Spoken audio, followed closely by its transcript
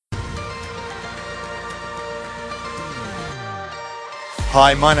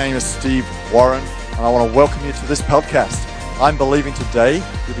Hi, my name is Steve Warren, and I want to welcome you to this podcast. I'm believing today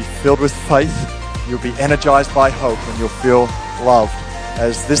you'll be filled with faith, you'll be energized by hope, and you'll feel loved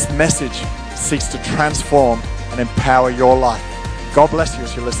as this message seeks to transform and empower your life. God bless you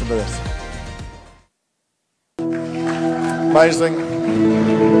as you listen to this. Amazing.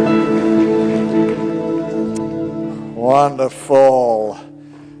 Wonderful.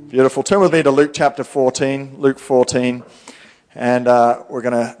 Beautiful. Turn with me to Luke chapter 14, Luke 14. And we're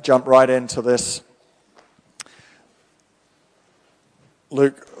going to jump right into this.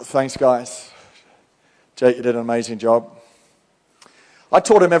 Luke, thanks guys. Jake, you did an amazing job. I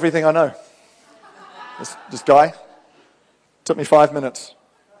taught him everything I know. This guy. Took me 5 minutes.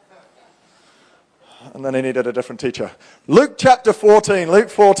 And then he needed a different teacher. Luke chapter 14. Luke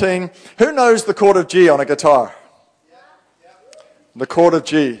 14. Who knows the chord of G on a guitar? The chord of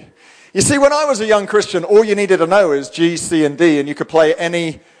G. You see, when I was a young Christian, all you needed to know is G, C, and D, and you could play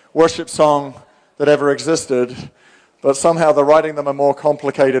any worship song that ever existed. But somehow they're writing them a more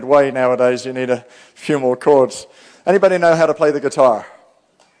complicated way nowadays. You need a few more chords. Anybody know how to play the guitar?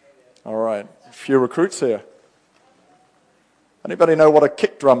 All right, a few recruits here. Anybody know what a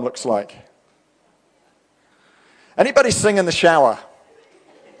kick drum looks like? Anybody sing in the shower?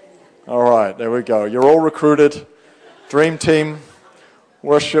 All right, there we go. You're all recruited. Dream team,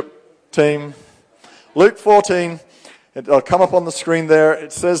 worship team. Luke 14, it'll come up on the screen there.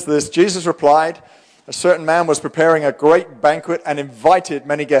 It says this: Jesus replied, a certain man was preparing a great banquet and invited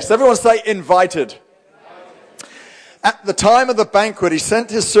many guests. Everyone say invited. At the time of the banquet, he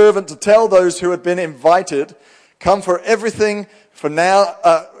sent his servant to tell those who had been invited, come for everything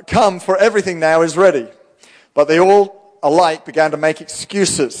now is ready. But they all alike began to make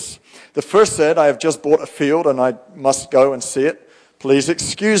excuses. The first said, I have just bought a field and I must go and see it. Please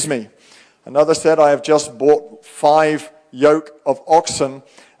excuse me. Another said, I have just bought 5 yoke of oxen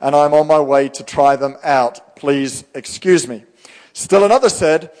and I'm on my way to try them out. Please excuse me. Still another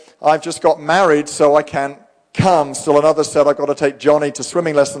said, I've just got married so I can't come. Still another said, I've got to take Johnny to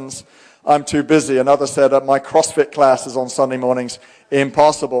swimming lessons. I'm too busy. Another said, my CrossFit class is on Sunday mornings.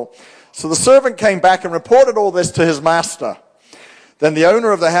 Impossible. So the servant came back and reported all this to his master. Then the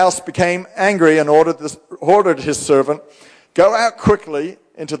owner of the house became angry and ordered his servant, go out quickly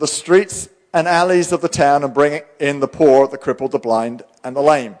into the streets and alleys of the town and bring in the poor, the crippled, the blind, and the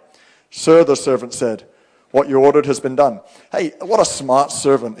lame. Sir, the servant said, what you ordered has been done. Hey, what a smart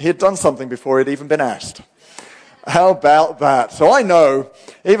servant. He had done something before he'd even been asked. How about that? So I know,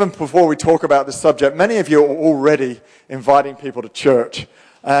 even before we talk about this subject, many of you are already inviting people to church.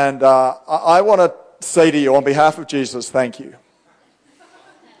 And I want to say to you, on behalf of Jesus, thank you.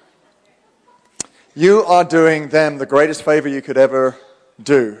 You are doing them the greatest favor you could ever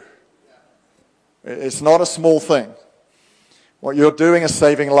do. It's not a small thing. What you're doing is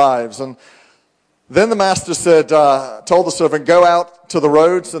saving lives. And then the master said, told the servant, go out to the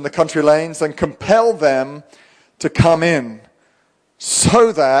roads and the country lanes and compel them to come in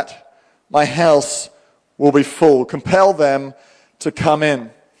so that my house will be full. Compel them to come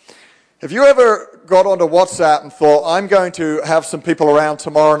in. Have you ever got onto WhatsApp and thought, I'm going to have some people around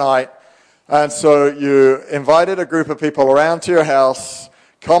tomorrow night, and so you invited a group of people around to your house,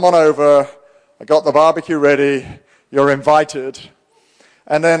 come on over, I got the barbecue ready, you're invited,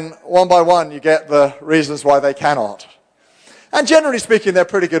 and then one by one you get the reasons why they cannot. And generally speaking, they're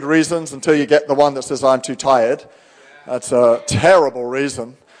pretty good reasons until you get the one that says, I'm too tired. That's a terrible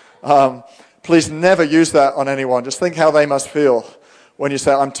reason. Please never use that on anyone. Just think how they must feel when you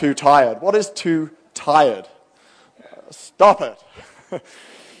say, I'm too tired. What is too tired? Stop it.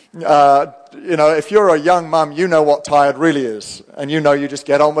 If you're a young mum, you know what tired really is. And you know you just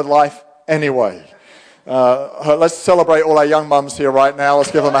get on with life anyway. Let's celebrate all our young mums here right now.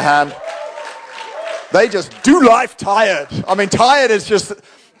 Let's give them a hand. They just do life tired. I mean, tired is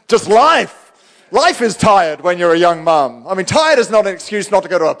just life. Life is tired when you're a young mum. I mean, tired is not an excuse not to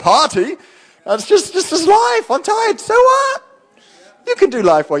go to a party. It's just as life. I'm tired. So what? You can do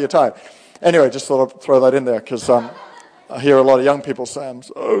life while you're tired. Anyway, just thought I'd throw that in there because I hear a lot of young people say, I'm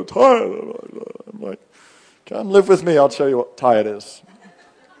so tired. I'm like, come live with me. I'll show you what tired is.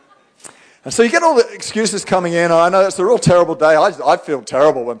 And so you get all the excuses coming in. I know it's a real terrible day. I feel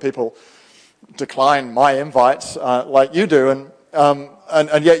terrible when people decline my invites like you do.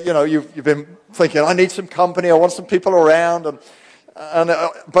 And yet, you've been thinking, I need some company. I want some people around.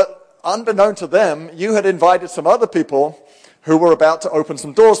 But unbeknown to them, you had invited some other people who were about to open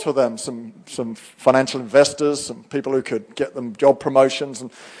some doors for them, some financial investors, some people who could get them job promotions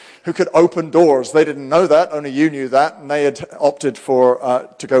and who could open doors. They didn't know that, only you knew that, and they had opted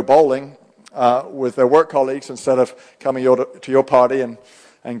to go bowling with their work colleagues instead of coming to your party and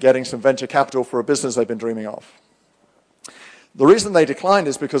getting some venture capital for a business they've been dreaming of. The reason they declined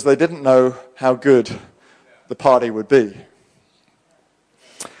is because they didn't know how good the party would be.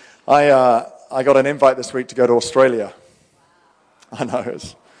 I got an invite this week to go to Australia. I know,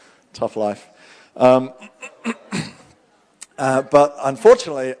 it's a tough life. But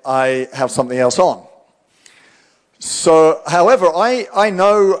unfortunately, I have something else on. So, however, I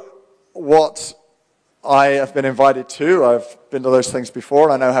know what I have been invited to. I've been to those things before,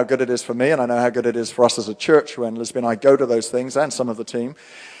 and I know how good it is for me, and I know how good it is for us as a church when Lisbon and I go to those things, and some of the team.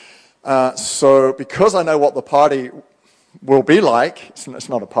 So, because I know what the party will be like, it's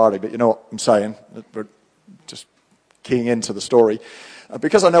not a party, but you know what I'm saying, we're just keying into the story.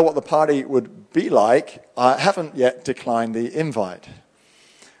 Because I know what the party would be like, I haven't yet declined the invite.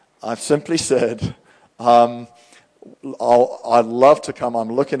 I've simply said, I'd love to come.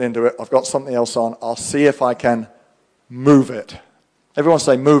 I'm looking into it. I've got something else on. I'll see if I can move it. Everyone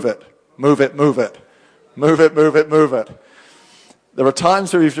say move it. Move it, move it. Move it, move it, move it. There are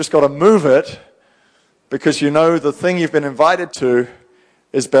times where you've just got to move it because you know the thing you've been invited to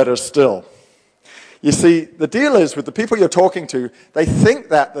is better still. You see, the deal is with the people you're talking to, they think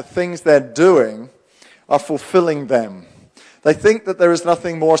that the things they're doing are fulfilling them. They think that there is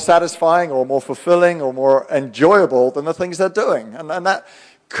nothing more satisfying or more fulfilling or more enjoyable than the things they're doing. And that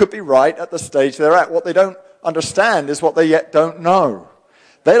could be right at the stage they're at. What they don't understand is what they yet don't know.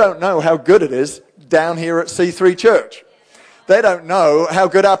 They don't know how good it is down here at C3 Church. They don't know how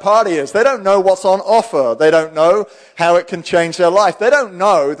good our party is. They don't know what's on offer. They don't know how it can change their life. They don't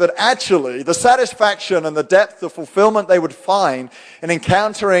know that actually the satisfaction and the depth of fulfillment they would find in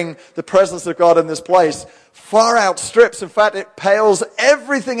encountering the presence of God in this place far outstrips. In fact, it pales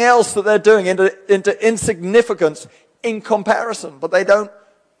everything else that they're doing into insignificance in comparison. But they don't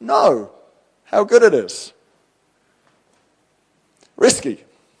know how good it is. Risky.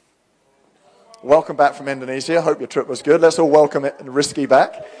 Welcome back from Indonesia. Hope your trip was good. Let's all welcome Risky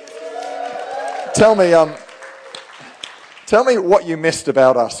back. Tell me what you missed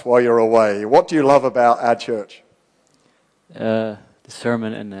about us while you're away. What do you love about our church? The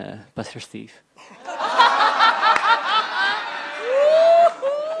sermon and Pastor Steve.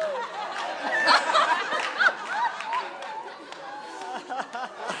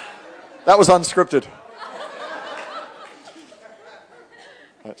 That was unscripted.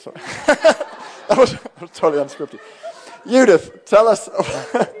 Right, sorry. That was totally unscripted. Judith, tell us.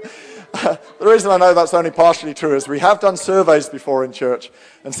 The reason I know that's only partially true is we have done surveys before in church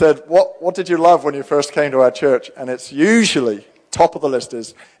and said, what did you love when you first came to our church? And it's usually, top of the list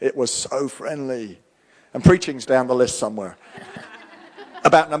is, it was so friendly. And preaching's down the list somewhere.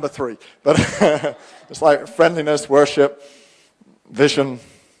 About number 3. But it's like friendliness, worship, vision,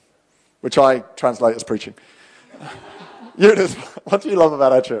 which I translate as preaching. Judith, what do you love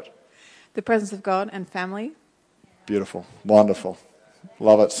about our church? The presence of God and family. Beautiful. Wonderful.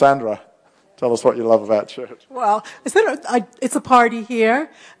 Love it. Sandra, tell us what you love about church. Well, it's a party here.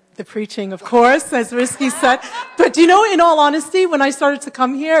 The preaching, of course, as Risky said. But you know, in all honesty, when I started to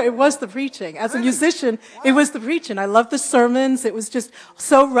come here, it was the preaching. As a musician, it was the preaching. I loved the sermons. It was just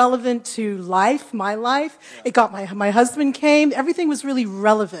so relevant to life, my life. It got my husband came. Everything was really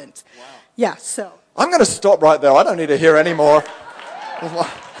relevant. Wow. Yeah, so. I'm going to stop right there. I don't need to hear any more.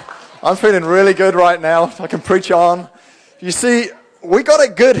 I'm feeling really good right now. I can preach on. You see, we got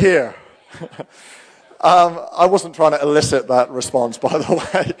it good here. I wasn't trying to elicit that response, by the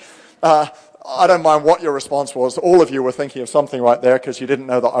way. I don't mind what your response was. All of you were thinking of something right there because you didn't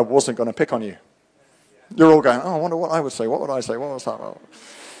know that I wasn't going to pick on you. You're all going, I wonder what I would say. What would I say? What was that?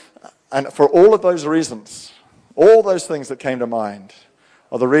 And for all of those reasons, all those things that came to mind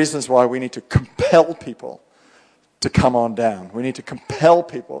are the reasons why we need to compel people to come on down. We need to compel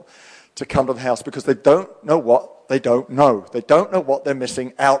people to come to the house because they don't know what they don't know. They don't know what they're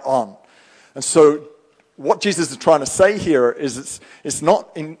missing out on. And so what Jesus is trying to say here is it's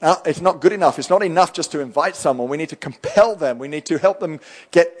not good enough. It's not enough just to invite someone. We need to compel them. We need to help them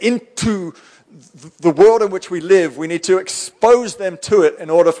get into the world in which we live. We need to expose them to it in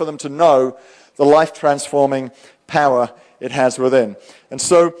order for them to know the life-transforming power it has within. And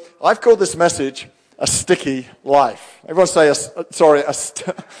so I've called this message A Sticky Life. Everyone say,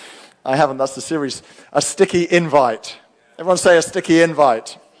 I haven't, that's the series. A Sticky Invite. Everyone say a sticky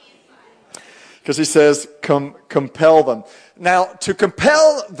invite. Because he says, compel them. Now, to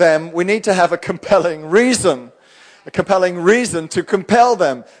compel them, we need to have a compelling reason. A compelling reason to compel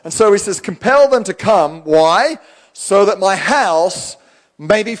them. And so he says, compel them to come. Why? So that my house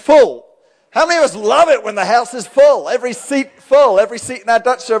may be full. How many of us love it when the house is full? Every seat full. Every seat in our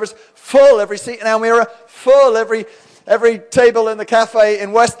Dutch service full. Every seat in Almere full. Every table in the cafe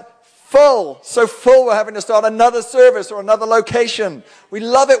in West full. So full we're having to start another service or another location. We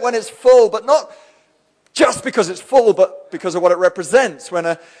love it when it's full, but not just because it's full, but because of what it represents. When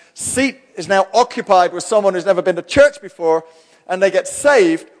a seat is now occupied with someone who's never been to church before and they get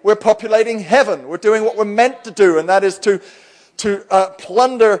saved, we're populating heaven. We're doing what we're meant to do, and that is to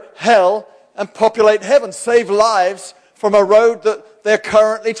plunder hell and populate heaven, save lives from a road that they're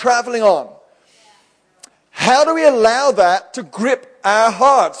currently traveling on. How do we allow that to grip our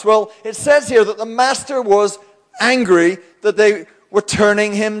hearts? Well, it says here that the master was angry that they were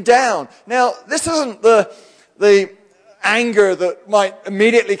turning him down. Now, this isn't the anger that might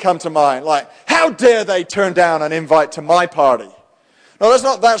immediately come to mind, like, how dare they turn down an invite to my party? No, that's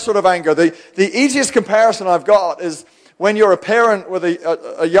not that sort of anger. The easiest comparison I've got is when you're a parent with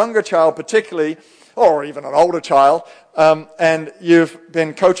a younger child particularly, or even an older child, and you've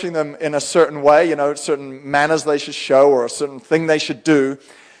been coaching them in a certain way, certain manners they should show or a certain thing they should do,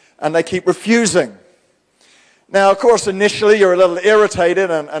 and they keep refusing. Now, of course, initially you're a little irritated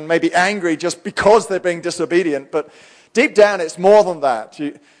and maybe angry just because they're being disobedient, but deep down it's more than that.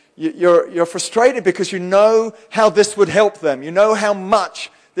 You're frustrated because you know how this would help them. You know how much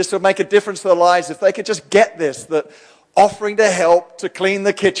this would make a difference to their lives if they could just get this, that offering to help to clean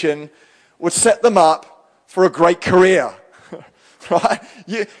the kitchen would set them up for a great career. Right?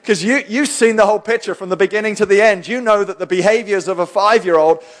 Because you've seen the whole picture from the beginning to the end. You know that the behaviors of a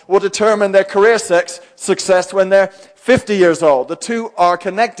 5-year-old will determine their career success when they're 50 years old. The two are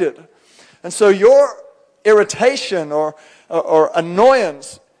connected. And so your irritation or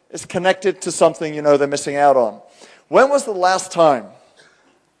annoyance is connected to something you know they're missing out on. When was the last time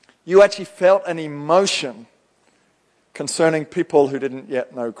you actually felt an emotion concerning people who didn't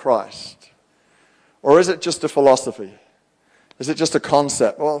yet know Christ? Or is it just a philosophy? Is it just a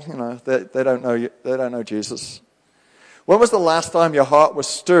concept? Well, they don't know they don't know Jesus. When was the last time your heart was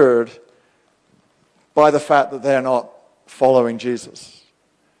stirred by the fact that they're not following Jesus?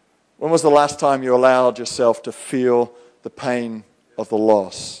 When was the last time you allowed yourself to feel the pain of the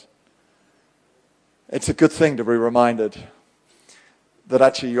loss? It's a good thing to be reminded that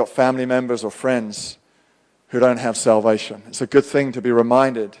actually you've got family members or friends who don't have salvation. It's a good thing to be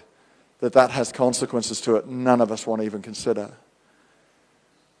reminded that that has consequences to it none of us want to even consider.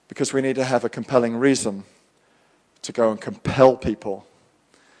 Because we need to have a compelling reason to go and compel people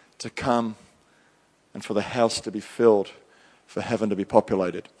to come and for the house to be filled, for heaven to be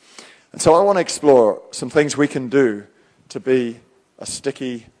populated. And so I want to explore some things we can do to be a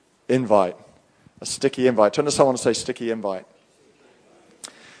sticky invite. A sticky invite. Turn to someone and say, sticky invite.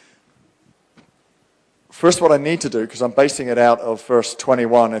 First, what I need to do, because I'm basing it out of verse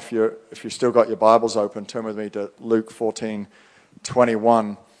 21, if you've still got your Bibles open, turn with me to Luke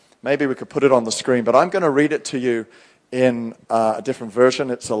 14:21. Maybe we could put it on the screen, but I'm going to read it to you in a different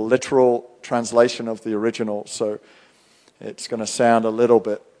version. It's a literal translation of the original, so it's going to sound a little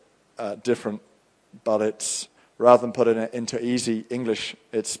bit different, but it's rather than put it into easy English,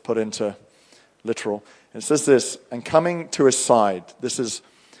 it's put into literal. It says this, and coming to his side, this is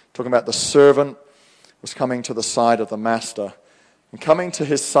talking about the servant was coming to the side of the master. And coming to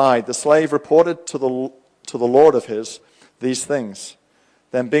his side, the slave reported to the Lord of his these things.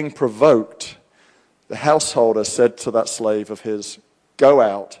 Then being provoked, the householder said to that slave of his, Go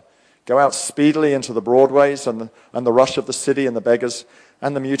out speedily into the broadways and the rush of the city and the beggars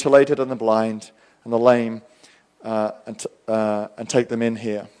and the mutilated and the blind and the lame and take them in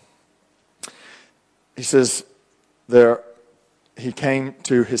here. He says there, he came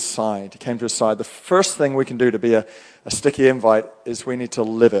to his side. The first thing we can do to be a sticky invite is we need to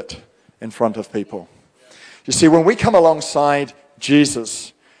live it in front of people. You see, when we come alongside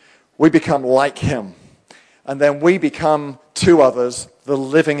Jesus, we become like him. And then we become to others the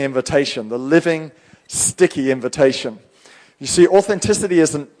living invitation, the living, sticky invitation. You see, authenticity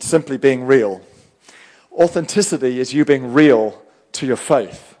isn't simply being real. Authenticity is you being real to your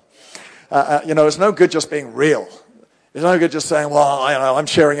faith. It's no good just being real. It's no good just saying, well, I'm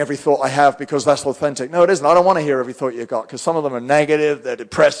sharing every thought I have because that's authentic. No, it isn't. I don't want to hear every thought you got because some of them are negative, they're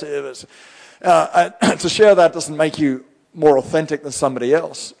depressive. To share that doesn't make you more authentic than somebody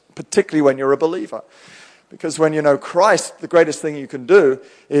else, particularly when you're a believer. Because when you know Christ, the greatest thing you can do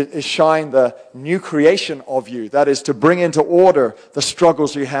is shine the new creation of you. That is to bring into order the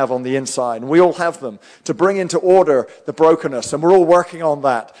struggles you have on the inside. And we all have them. To bring into order the brokenness. And we're all working on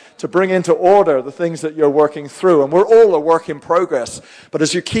that. To bring into order the things that you're working through. And we're all a work in progress. But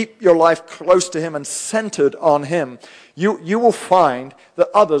as you keep your life close to Him and centered on Him, you will find that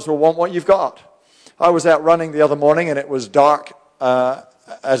others will want what you've got. I was out running the other morning and it was dark,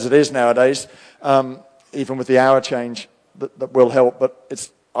 as it is nowadays. Even with the hour change, that will help. But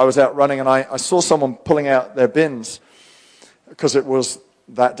I was out running and I saw someone pulling out their bins because it was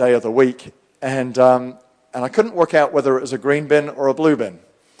that day of the week. And I couldn't work out whether it was a green bin or a blue bin.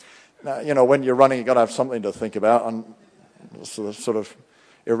 Now, you know, when you're running, you've got to have something to think about. And sort of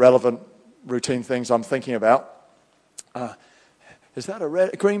irrelevant, routine things I'm thinking about. Is that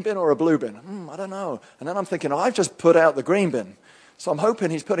a green bin or a blue bin? I don't know. And then I'm thinking, I've just put out the green bin. So I'm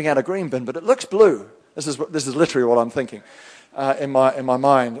hoping he's putting out a green bin, but it looks blue. This is literally what I'm thinking in my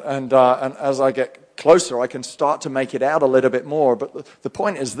mind. And as I get closer, I can start to make it out a little bit more. But the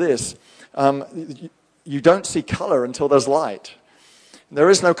point is this. You don't see color until there's light. There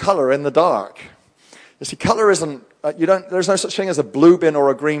is no color in the dark. You see, color isn't... there's no such thing as a blue bin or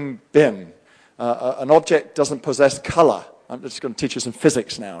a green bin. An object doesn't possess color. I'm just going to teach you some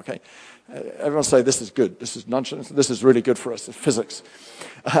physics now, okay? Everyone say, this is good. This is really good for us, physics.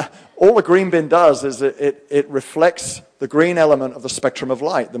 All the green bin does is it reflects the green element of the spectrum of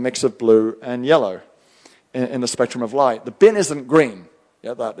light, the mix of blue and yellow in the spectrum of light. The bin isn't green.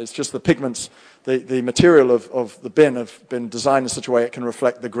 Yeah, it's just the pigments, the material of the bin have been designed in such a way it can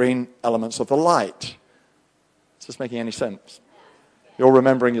reflect the green elements of the light. Is this making any sense? You're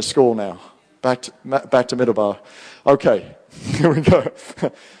remembering your school now. Back to Middelbar. Okay, here we go.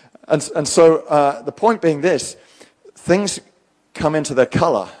 And so the point being this, things come into their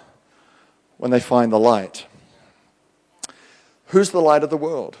color when they find the light. Who's the light of the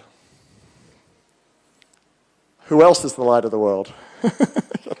world? Who else is the light of the world?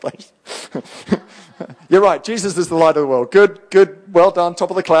 You're right, Jesus is the light of the world. Good, well done, top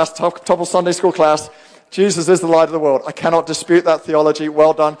of the class, top of Sunday school class. Jesus is the light of the world. I cannot dispute that theology.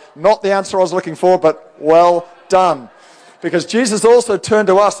 Well done. Not the answer I was looking for, but well done. Because Jesus also turned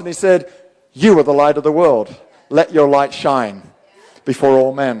to us and he said, you are the light of the world. Let your light shine before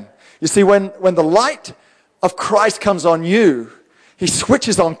all men. You see, when the light of Christ comes on you, he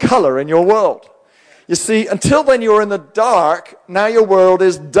switches on color in your world. You see, until then you were in the dark, now your world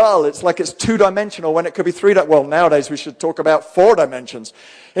is dull. It's like it's two-dimensional when it could be well, nowadays we should talk about 4 dimensions.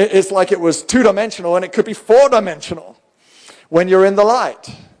 It's like it was two-dimensional and it could be 4-dimensional when you're in the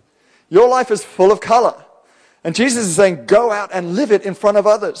light. Your life is full of color. And Jesus is saying, go out and live it in front of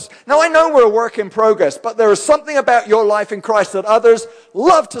others. Now, I know we're a work in progress, but there is something about your life in Christ that others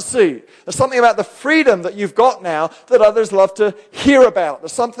love to see. There's something about the freedom that you've got now that others love to hear about.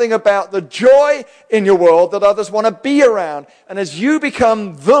 There's something about the joy in your world that others want to be around. And as you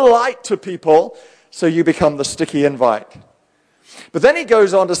become the light to people, so you become the sticky invite. But then he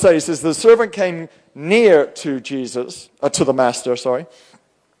goes on to say, he says, the servant came near to Jesus, to the master, sorry.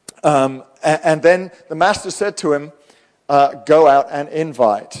 And then the master said to him, go out and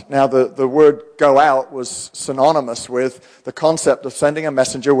invite. Now, the word go out was synonymous with the concept of sending a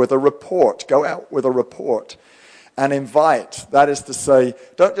messenger with a report. Go out with a report and invite. That is to say,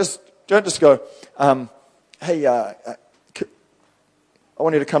 don't just go, hey, I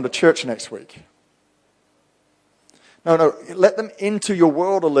want you to come to church next week. No, let them into your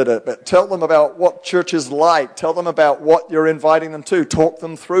world a little bit. Tell them about what church is like. Tell them about what you're inviting them to. Talk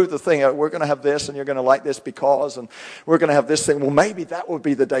them through the thing. We're going to have this, and you're going to like this because, and we're going to have this thing. Well, maybe that would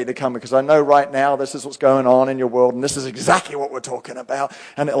be the day to come, because I know right now this is what's going on in your world, and this is exactly what we're talking about,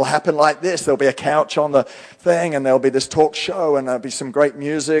 and it'll happen like this. There'll be a couch on the thing, and there'll be this talk show, and there'll be some great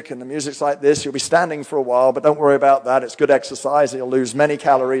music, and the music's like this. You'll be standing for a while, but don't worry about that. It's good exercise. You'll lose many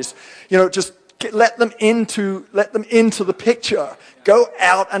calories. Just let them into the picture. Go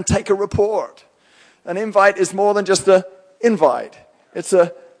out and take a report. An invite is more than just an invite. It's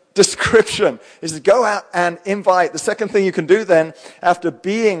a description. Is to go out and invite. The second thing you can do then, after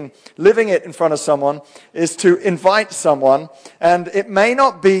living it in front of someone, is to invite someone. And it may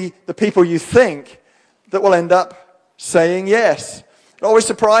not be the people you think that will end up saying yes. It always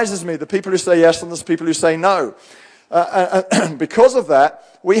surprises me, the people who say yes and the people who say no. Because of that,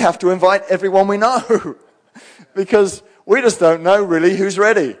 we have to invite everyone we know because we just don't know really who's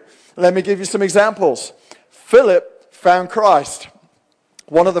ready. Let me give you some examples. Philip found Christ.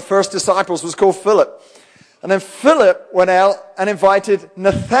 One of the first disciples was called Philip. And then Philip went out and invited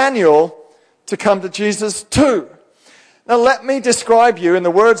Nathanael to come to Jesus too. Now let me describe you in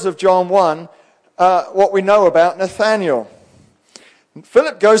the words of John 1, what we know about Nathanael.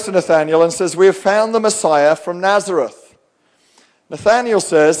 Philip goes to Nathanael and says, "We have found the Messiah from Nazareth." Nathanael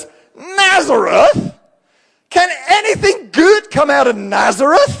says, "Nazareth? Can anything good come out of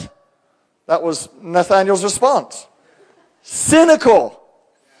Nazareth?" That was Nathanael's response. Cynical.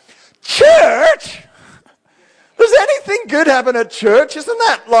 Church? Does anything good happen at church? Isn't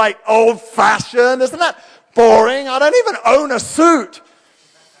that like old-fashioned? Isn't that boring? I don't even own a suit.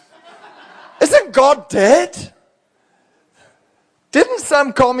 Isn't God dead? Didn't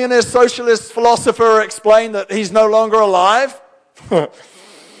some communist, socialist philosopher explain that he's no longer alive?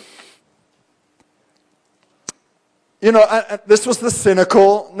 This was the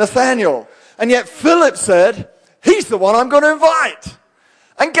cynical Nathanael. And yet Philip said, "He's the one I'm going to invite."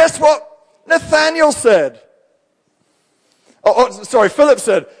 And guess what Nathanael said? Philip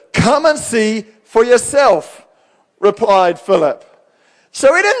said, "Come and see for yourself," replied Philip.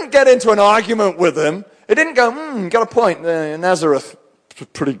 So he didn't get into an argument with him. He didn't go, got a point. Nazareth,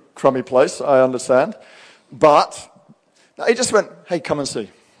 pretty crummy place, I understand. But no, he just went, "Hey, come and see.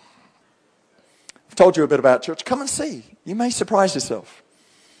 I've told you a bit about church. Come and see. You may surprise yourself.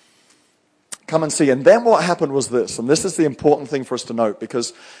 Come and see." And then what happened was this, and this is the important thing for us to note,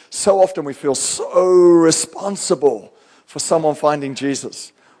 because so often we feel so responsible for someone finding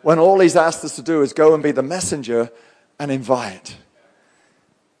Jesus, when all he's asked us to do is go and be the messenger and invite.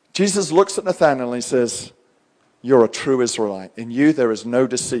 Jesus looks at Nathanael and he says, "You're a true Israelite. In you there is no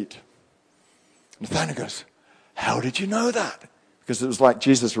deceit." Nathanael goes, "How did you know that?" Because it was like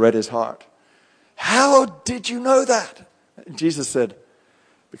Jesus read his heart. "How did you know that?" And Jesus said,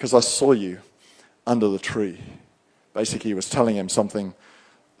 "Because I saw you under the tree." Basically, he was telling him something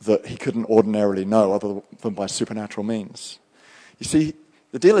that he couldn't ordinarily know other than by supernatural means. You see,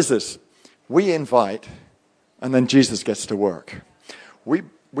 the deal is this. We invite, and then Jesus gets to work.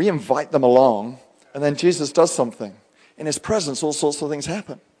 We invite them along, and then Jesus does something. In his presence, all sorts of things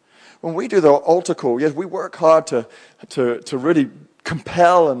happen. When we do the altar call, yes, we work hard to really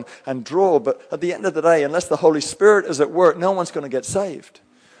compel and draw, but at the end of the day, unless the Holy Spirit is at work, no one's going to get saved.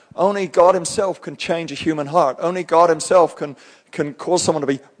 Only God himself can change a human heart. Only God himself can cause someone to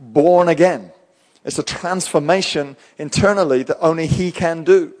be born again. It's a transformation internally that only he can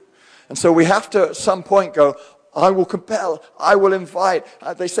do. And so we have to at some point go, "I will compel, I will invite."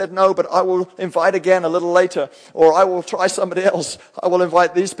 They said no, but I will invite again a little later. Or I will try somebody else. I will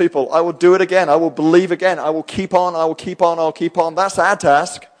invite these people. I will do it again. I will believe again. I will keep on, I will keep on, I'll keep on. That's our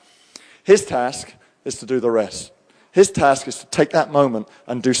task. His task is to do the rest. His task is to take that moment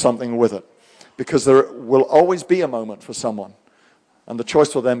and do something with it. Because there will always be a moment for someone. And the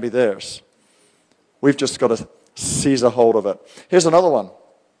choice will then be theirs. We've just got to seize a hold of it. Here's another one.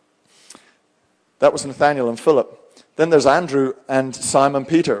 That was Nathanael and Philip. Then there's Andrew and Simon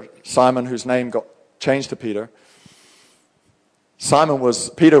Peter. Simon, whose name got changed to Peter.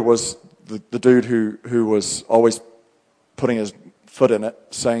 Peter was the dude who was always putting his foot in it,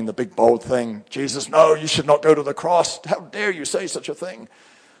 saying the big bold thing, "Jesus, no, you should not go to the cross. How dare you say such a thing?"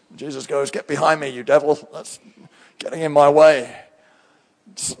 And Jesus goes, "Get behind me, you devil. That's getting in my way."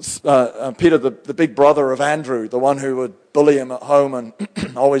 Peter, the big brother of Andrew, the one who would bully him at home and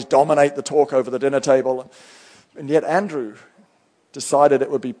always dominate the talk over the dinner table. And yet Andrew decided it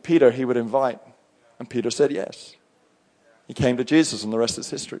would be Peter he would invite. And Peter said yes. He came to Jesus, and the rest is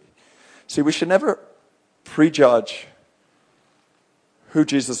history. See, we should never prejudge who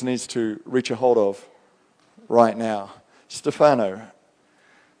Jesus needs to reach a hold of right now. Stefano,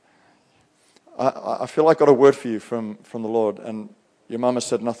 I feel I got a word for you from the Lord, and your mama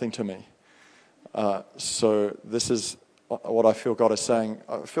said nothing to me. So this is what I feel God is saying.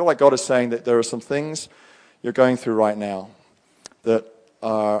 I feel like God is saying that there are some things you're going through right now that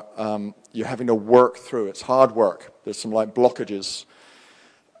are you're having to work through. It's hard work. There's some like blockages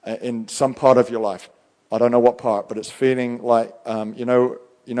in some part of your life. I don't know what part, but it's feeling like you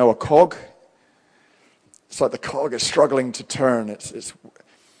know a cog. It's like the cog is struggling to turn.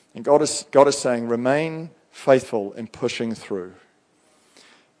 And God is saying, remain faithful in pushing through.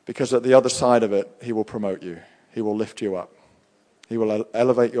 Because at the other side of it, he will promote you. He will lift you up. He will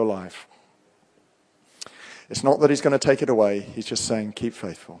elevate your life. It's not that he's going to take it away. He's just saying, keep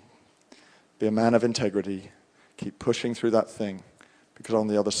faithful. Be a man of integrity. Keep pushing through that thing. Because on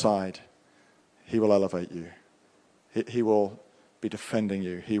the other side, he will elevate you. He will be defending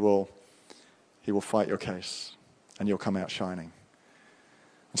you. He will fight your case. And you'll come out shining.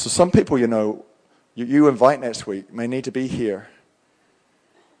 And so some people, you invite next week may need to be here.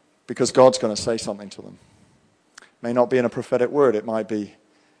 Because God's going to say something to them. It may not be in a prophetic word. It might be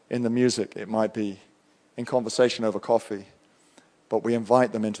in the music. It might be in conversation over coffee. But we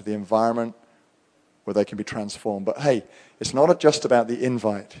invite them into the environment where they can be transformed. But hey, it's not just about the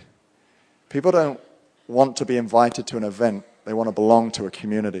invite. People don't want to be invited to an event. They want to belong to a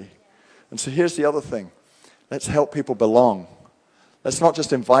community. And so here's the other thing. Let's help people belong. Let's not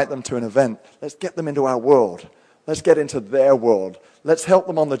just invite them to an event. Let's get them into our world. Let's get into their world. Let's help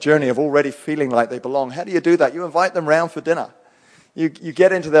them on the journey of already feeling like they belong. How do you do that? You invite them round for dinner. You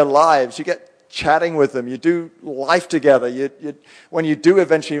get into their lives. You get chatting with them. You do life together. When you do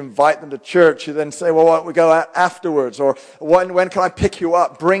eventually invite them to church, you then say, well, why don't we go out afterwards? Or when can I pick you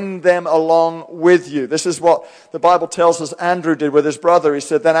up? Bring them along with you. This is what the Bible tells us Andrew did with his brother. He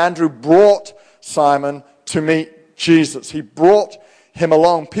said, then Andrew brought Simon to meet Jesus. He brought him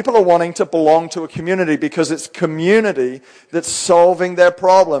along. People are wanting to belong to a community because it's community that's solving their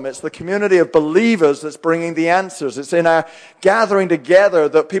problem. It's the community of believers that's bringing the answers. It's in our gathering together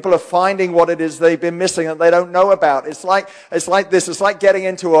that people are finding what it is they've been missing and they don't know about. It's like this. It's like getting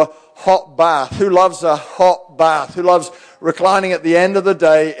into a hot bath. Who loves a hot bath? Who loves reclining at the end of the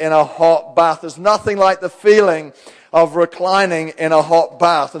day in a hot bath? There's nothing like the feeling of reclining in a hot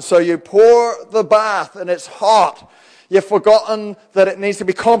bath. And so you pour the bath and it's hot. You've forgotten that it needs to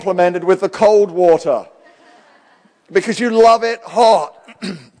be complemented with the cold water because you love it hot.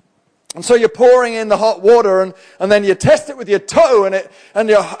 And so you're pouring in the hot water and then you test it with your toe and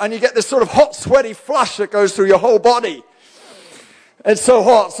you get this sort of hot, sweaty flush that goes through your whole body. It's so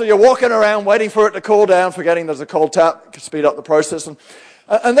hot. So you're walking around waiting for it to cool down, forgetting there's a cold tap to speed up the process.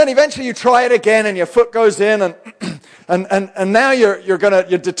 And then eventually you try it again and your foot goes in and now you're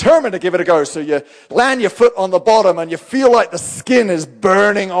determined to give it a go. So you land your foot on the bottom and you feel like the skin is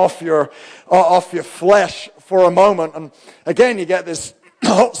burning off your flesh for a moment. And again, you get this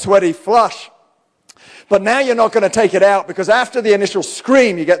hot, sweaty flush. But now you're not going to take it out because after the initial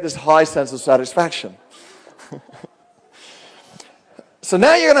scream, you get this high sense of satisfaction. So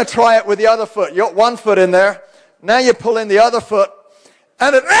now you're going to try it with the other foot. You got one foot in there. Now you pull in the other foot.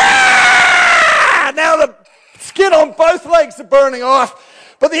 And now the skin on both legs are burning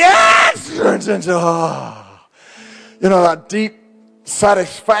off. But the ass turns into, that deep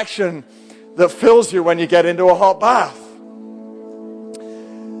satisfaction that fills you when you get into a hot bath.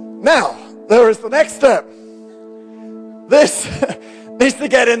 Now, there is the next step. This needs to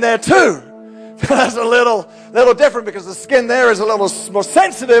get in there too. That's a little different because the skin there is a little more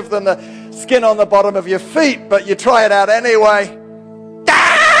sensitive than the skin on the bottom of your feet. But you try it out anyway.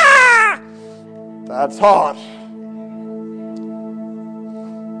 That's hot.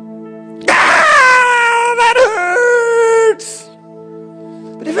 That hurts.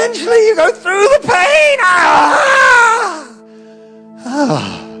 But eventually you go through the pain.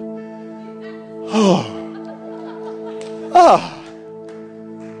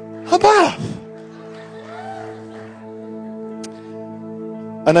 A bath.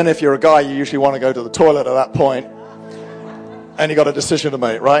 And then if you're a guy, you usually want to go to the toilet at that point. And you got a decision to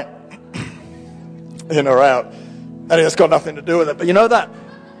make, right? In or out. And it's got nothing to do with it. But you know that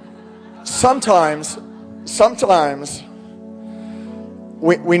sometimes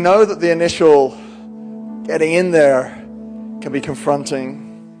we know that the initial getting in there can be confronting,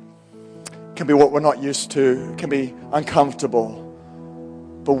 can be what we're not used to, can be uncomfortable.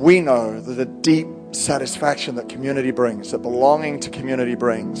 But we know that the deep satisfaction that community brings, that belonging to community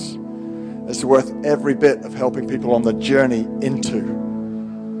brings, is worth every bit of helping people on the journey into.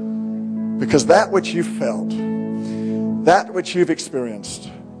 Because that which you've felt, that which you've experienced,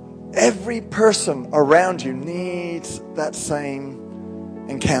 every person around you needs that same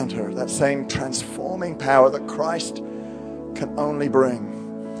encounter, that same transforming power that Christ can only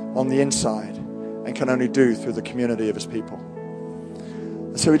bring on the inside and can only do through the community of his people.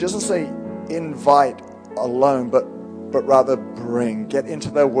 So he doesn't say invite alone, but rather bring. Get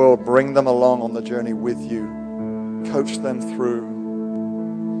into their world, bring them along on the journey with you. Coach them through.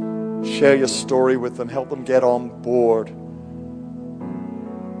 Share your story with them. Help them get on board.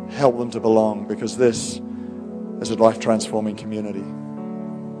 Help them to belong, because this is a life-transforming community.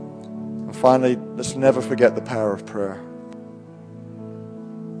 And finally, let's never forget the power of prayer.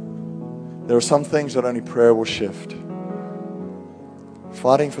 There are some things that only prayer will shift.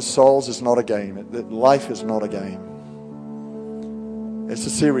 Fighting for souls is not a game. Life is not a game. It's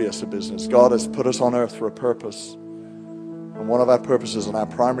a serious business. God has put us on earth for a purpose. And one of our purposes, and our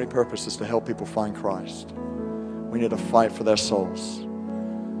primary purpose, is to help people find Christ. We need to fight for their souls.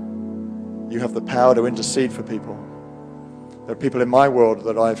 You have the power to intercede for people. There are people in my world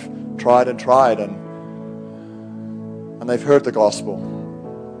that I've tried and they've heard the gospel.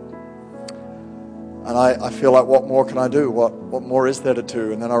 And I feel like, what more can I do? What more is there to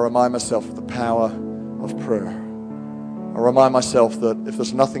do? And then I remind myself of the power of prayer. I remind myself that if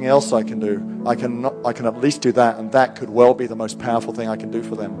there's nothing else I can do, I can at least do that, and that could well be the most powerful thing I can do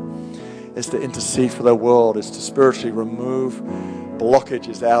for them, is to intercede for their world, is to spiritually remove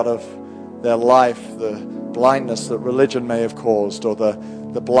blockages out of their life, the blindness that religion may have caused, or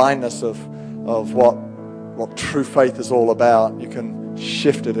the blindness of what true faith is all about. You can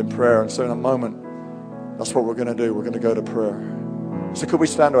shift it in prayer. And so in a moment, that's what we're going to do. We're going to go to prayer. So could we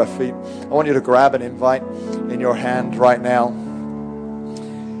stand to our feet? I want you to grab an invite in your hand right now.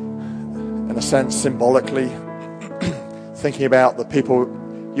 In a sense, symbolically, thinking about the people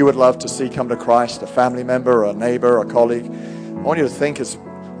you would love to see come to Christ, a family member, a neighbor, a colleague. I want you to think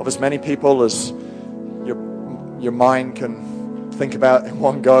of as many people as your mind can think about in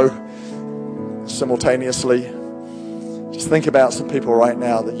one go, simultaneously. Just think about some people right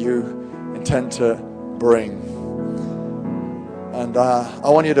now that you intend to bring. And I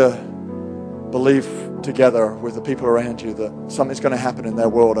want you to believe together with the people around you that something's going to happen in their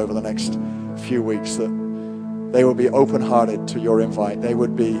world over the next few weeks, that they will be open-hearted to your invite. They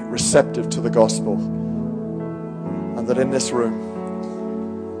would be receptive to the gospel. And that in this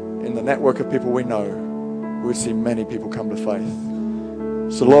room, in the network of people we know, we would see many people come to faith.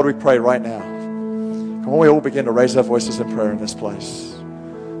 So Lord, we pray right now. Come on, we all begin to raise our voices in prayer in this place.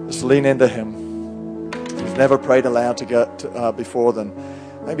 Just lean into Him. If you've never prayed aloud before, then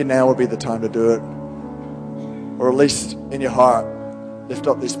maybe now would be the time to do it. Or at least in your heart, lift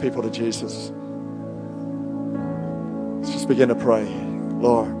up these people to Jesus. Let's just begin to pray.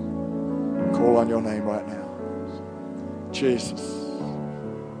 Lord, call on your name right now. Jesus.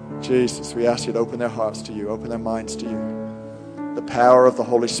 Jesus, we ask you to open their hearts to you, open their minds to you. The power of the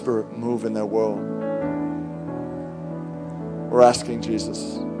Holy Spirit move in their world. We're asking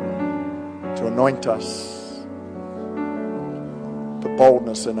Jesus to anoint us, put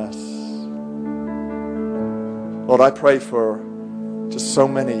boldness in us. Lord, I pray for just so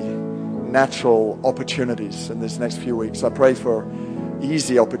many natural opportunities in these next few weeks. I pray for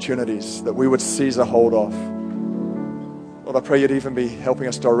easy opportunities that we would seize a hold of. Lord, I pray you'd even be helping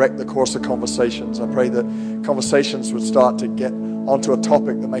us direct the course of conversations. I pray that conversations would start to get onto a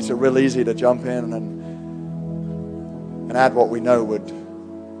topic that makes it real easy to jump in and add what we know would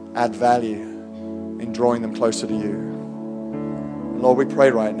add value in drawing them closer to you. And Lord, we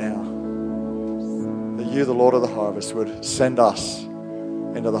pray right now that you, the Lord of the harvest, would send us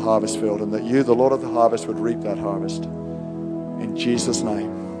into the harvest field, and that you, the Lord of the harvest, would reap that harvest. In Jesus'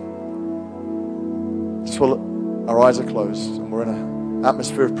 name. Just while our eyes are closed and we're in an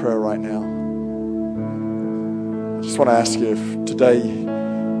atmosphere of prayer right now, I just want to ask you if today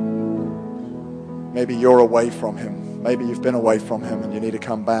maybe you're away from Him. Maybe you've been away from Him and you need to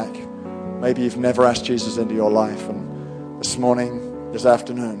come back. Maybe you've never asked Jesus into your life, and this morning, this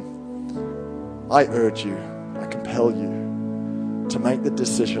afternoon, I urge you, I compel you to make the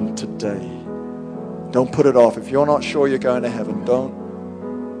decision today. Don't put it off. If you're not sure you're going to heaven, don't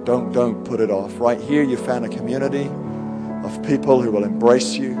put it off. Right here, you found a community of people who will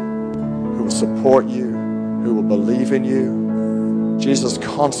embrace you, who will support you, who will believe in you. Jesus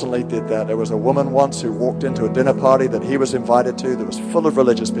constantly did that. There was a woman once who walked into a dinner party that he was invited to that was full of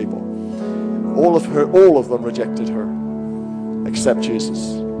religious people. All of them rejected her, except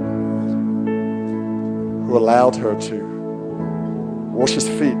Jesus, who allowed her to wash his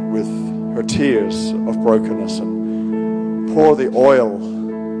feet with her tears of brokenness and pour the oil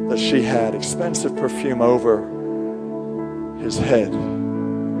that she had, expensive perfume, over his head.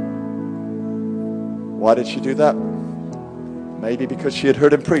 Why did she do that? Maybe because she had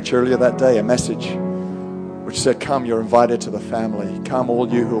heard him preach earlier that day a message which said, "Come, you're invited to the family. Come, all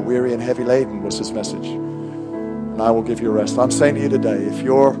you who are weary and heavy laden," was his message. "And I will give you rest." I'm saying to you today, if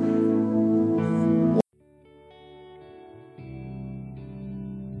you're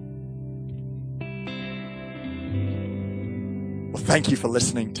thank you for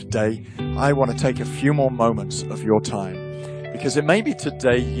listening today. I want to take a few more moments of your time, because it may be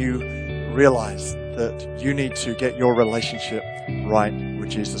today you realize that you need to get your relationship right with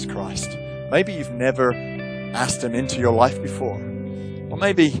Jesus Christ. Maybe you've never asked Him into your life before. Or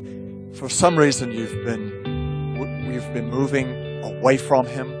maybe for some reason you've been moving away from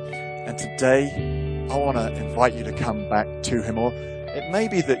Him, and today I want to invite you to come back to Him. Or it may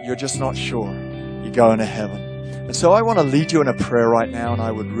be that you're just not sure you're going to heaven. And so I want to lead you in a prayer right now, and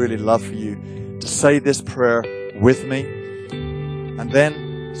I would really love for you to say this prayer with me. And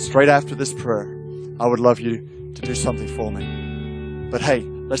then, straight after this prayer, I would love you to do something for me. But hey,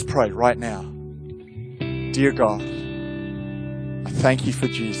 let's pray right now. Dear God, I thank you for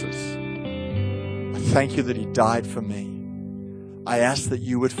Jesus. I thank you that He died for me. I ask that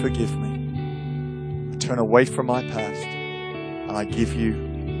you would forgive me. I turn away from my past. and I give you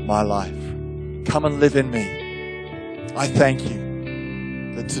my life. Come and live in me. I thank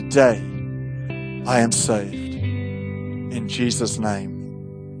you that today I am saved. In Jesus'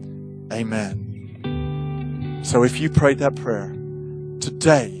 name, amen. So if you prayed that prayer,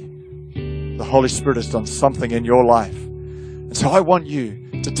 today the Holy Spirit has done something in your life. And so I want you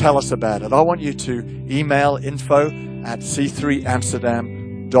to tell us about it. I want you to email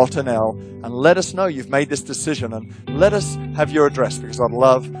info@c3amsterdam.nl and let us know you've made this decision, and let us have your address, because I'd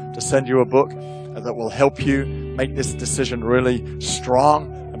love to send you a book that will help you make this decision really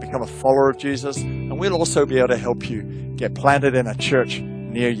strong and become a follower of Jesus. And we'll also be able to help you get planted in a church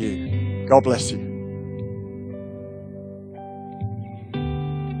near you. God bless you.